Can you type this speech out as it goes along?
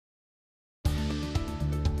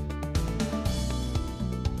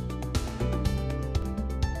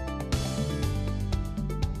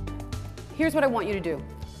Here's what I want you to do.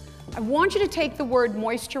 I want you to take the word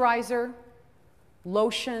moisturizer,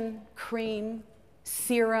 lotion, cream,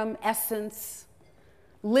 serum, essence,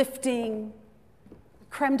 lifting,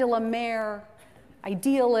 creme de la mer,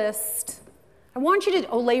 idealist. I want you to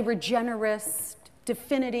Olay Regenerist,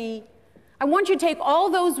 Definity. I want you to take all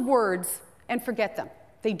those words and forget them.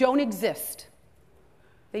 They don't exist.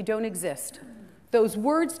 They don't exist. Those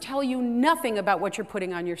words tell you nothing about what you're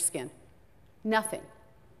putting on your skin. Nothing.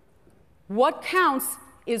 What counts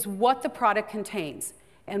is what the product contains.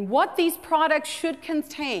 And what these products should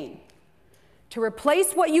contain to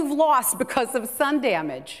replace what you've lost because of sun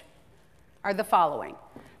damage are the following.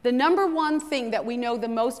 The number one thing that we know the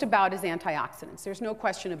most about is antioxidants. There's no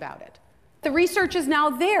question about it. The research is now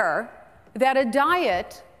there that a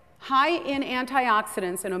diet high in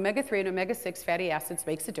antioxidants and omega-3 and omega-6 fatty acids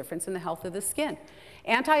makes a difference in the health of the skin.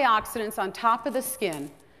 Antioxidants on top of the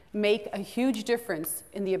skin make a huge difference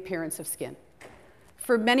in the appearance of skin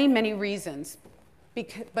for many, many reasons,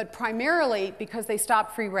 but primarily because they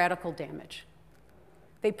stop free radical damage.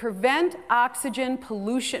 They prevent oxygen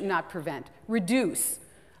pollution, not prevent, reduce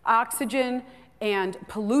oxygen and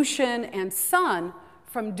pollution and sun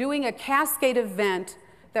from doing a cascade event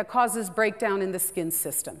that causes breakdown in the skin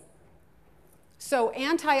system. So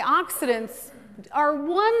antioxidants are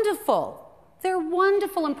wonderful. They're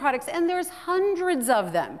wonderful in products, and there's hundreds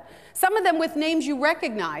of them. Some of them with names you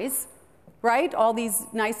recognize, right? All these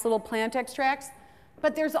nice little plant extracts.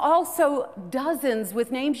 But there's also dozens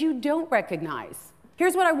with names you don't recognize.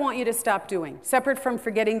 Here's what I want you to stop doing. Separate from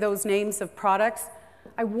forgetting those names of products,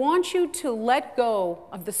 I want you to let go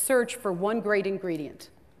of the search for one great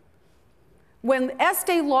ingredient. When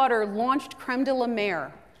Estee Lauder launched Creme de la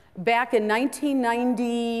Mer back in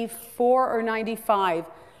 1994 or 95,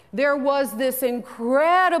 there was this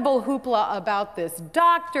incredible hoopla about this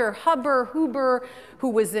Dr. Huber,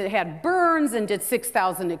 who had burns and did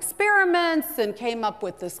 6,000 experiments and came up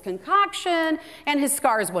with this concoction, and his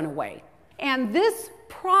scars went away. And this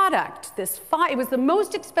product, it was the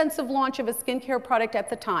most expensive launch of a skincare product at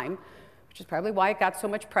the time, which is probably why it got so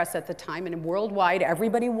much press at the time, and worldwide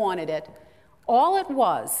everybody wanted it. All it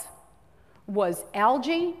was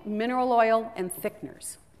algae, mineral oil, and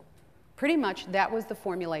thickeners. Pretty much that was the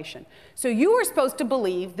formulation. So you were supposed to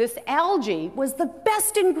believe this algae was the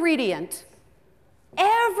best ingredient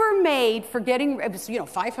ever made for getting,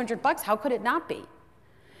 $500, how could it not be?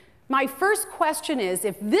 My first question is,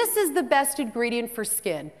 if this is the best ingredient for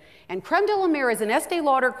skin, and Creme de la Mer is an Estee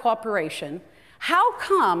Lauder corporation, how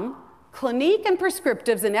come Clinique and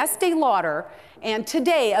Prescriptives and Estee Lauder and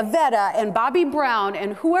today Aveda and Bobbi Brown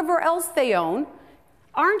and whoever else they own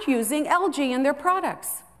aren't using algae in their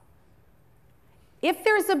products? If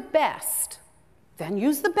there's a best, then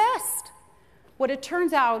use the best. What it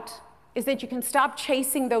turns out is that you can stop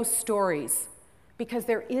chasing those stories because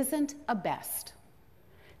there isn't a best.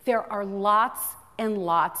 There are lots and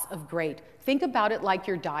lots of great. Think about it like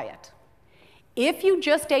your diet. If you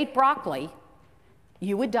just ate broccoli,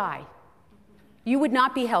 you would die. You would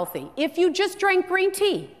not be healthy. If you just drank green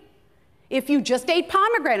tea, if you just ate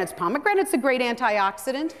pomegranate's a great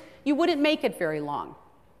antioxidant, you wouldn't make it very long.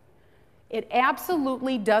 It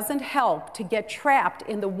absolutely doesn't help to get trapped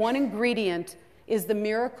in the one ingredient is the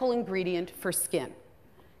miracle ingredient for skin,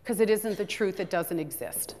 because it isn't the truth, it doesn't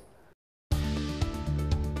exist.